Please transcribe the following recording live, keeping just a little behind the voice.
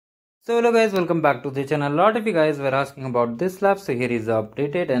So hello guys, welcome back to the channel. A lot of you guys were asking about this lab, so here is the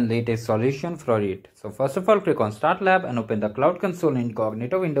updated and latest solution for it. So first of all, click on start lab and open the cloud console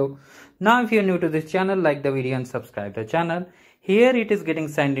incognito window. Now if you are new to this channel, like the video and subscribe the channel. Here it is getting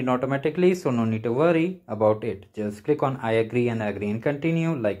signed in automatically, so no need to worry about it. Just click on I agree and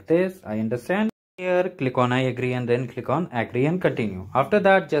continue like this. I understand. Here click on I agree and then click on agree and continue. After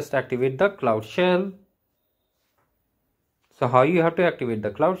that, just activate the cloud shell. So how you have to activate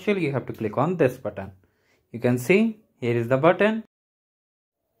the cloud shell, you have to click on this button. You can see here is the button.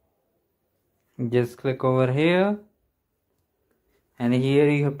 Just click over here and here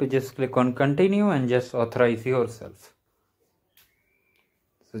you have to just click on continue and just authorize yourself.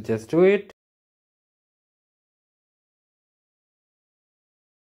 So just do it.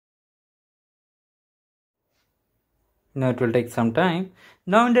 Now it will take some time.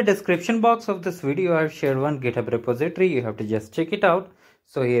 Now in the description box of this video I have shared one GitHub repository. You have to just check it out.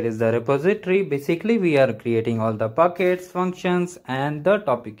 So here is the repository. Basically we are creating all the buckets, functions and the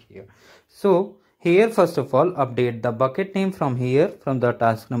topic here. So here first of all update the bucket name from here from the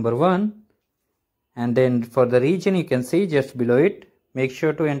task number 1. And then for the region you can see just below it. Make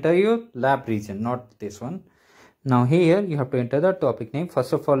sure to enter your lab region, not this one. Now here you have to enter the topic name.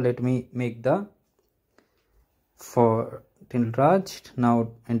 First of all let me make the for Raj. Now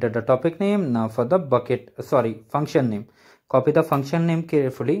enter the topic name. Now for the function name, copy the function name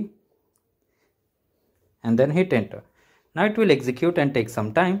carefully and then hit enter. Now it will execute and take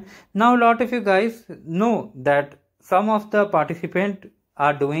some time. Now a lot of you guys know that some of the participants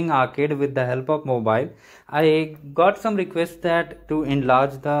are doing arcade with the help of mobile. I got some requests that to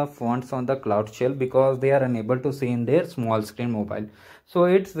enlarge the fonts on the cloud shell because they are unable to see in their small screen mobile. So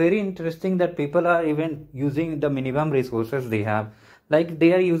it's very interesting that people are even using the minimum resources they have. Like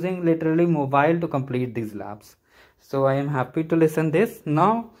they are using literally mobile to complete these labs. So I am happy to listen this.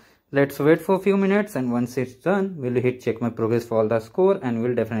 Now let's wait for a few minutes and once it's done, we'll hit check my progress for all the score and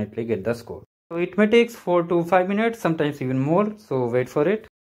we'll definitely get the score. So it may take 4 to 5 minutes, sometimes even more. So wait for it.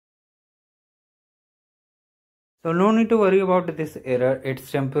 So no need to worry about this error. It's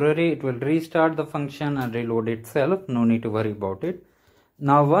temporary. It will restart the function and reload itself. No need to worry about it.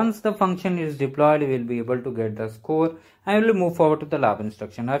 Now once the function is deployed, we will be able to get the score. I will move forward to the lab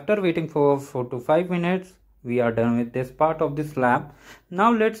instruction. After waiting for 4 to 5 minutes, we are done with this part of this lab.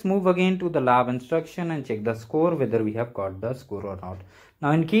 Now let's move again to the lab instruction and check the score whether we have got the score or not.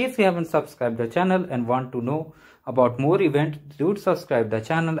 Now in case you haven't subscribed the channel and want to know about more events, do subscribe the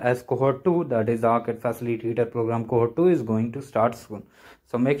channel as cohort 2, that is the Arcade Facilitator program cohort 2 is going to start soon.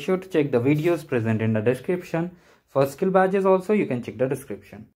 So make sure to check the videos present in the description. For skill badges also you can check the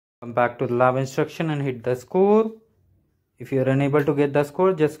description. Come back to the lab instruction and hit the score. If you are unable to get the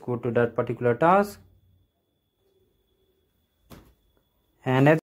score, just go to that particular task. And